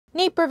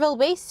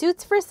Naperville-based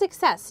Suits for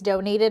Success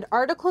donated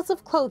articles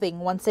of clothing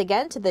once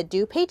again to the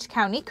DuPage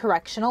County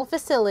Correctional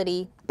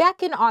Facility.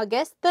 Back in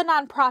August, the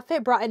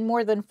nonprofit brought in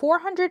more than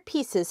 400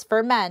 pieces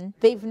for men.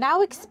 They've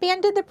now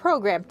expanded the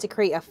program to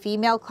create a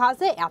female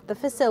closet at the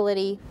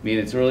facility. I mean,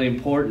 it's really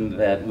important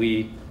that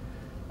we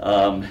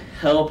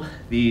help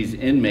these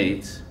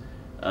inmates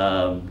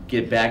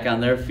get back on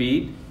their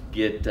feet,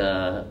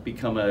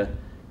 become a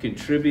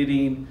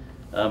contributing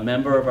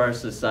member of our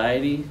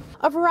society.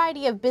 A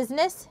variety of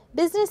business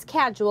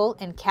casual,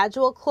 and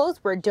casual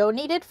clothes were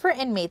donated for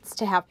inmates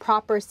to have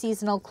proper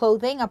seasonal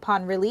clothing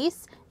upon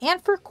release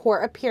and for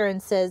court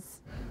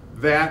appearances.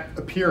 That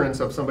appearance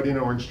of somebody in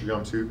an orange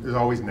jumpsuit is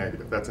always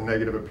negative. That's a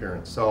negative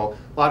appearance. So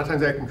a lot of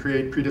times that can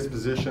create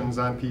predispositions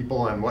on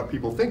people on what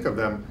people think of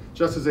them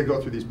just as they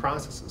go through these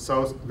processes.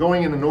 So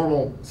going in a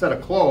normal set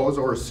of clothes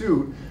or a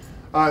suit,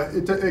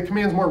 it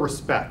commands more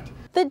respect.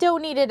 The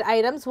donated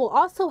items will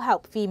also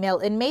help female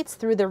inmates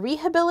through the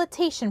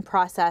rehabilitation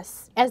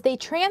process as they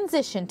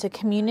transition to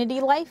community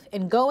life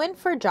and go in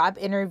for job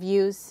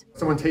interviews.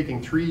 Someone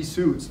taking 3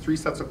 suits, 3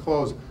 sets of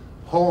clothes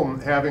home,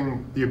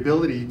 having the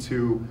ability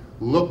to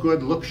look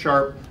good, look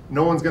sharp,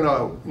 no one's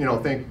gonna,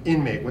 think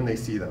inmate when they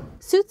see them.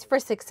 Suits for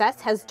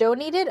Success has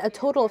donated a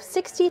total of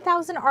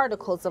 60,000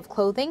 articles of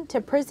clothing to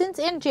prisons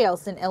and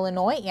jails in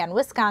Illinois and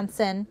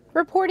Wisconsin.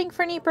 Reporting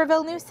for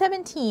Naperville News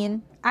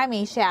 17, I'm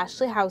Aisha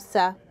Ashley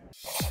Hausa.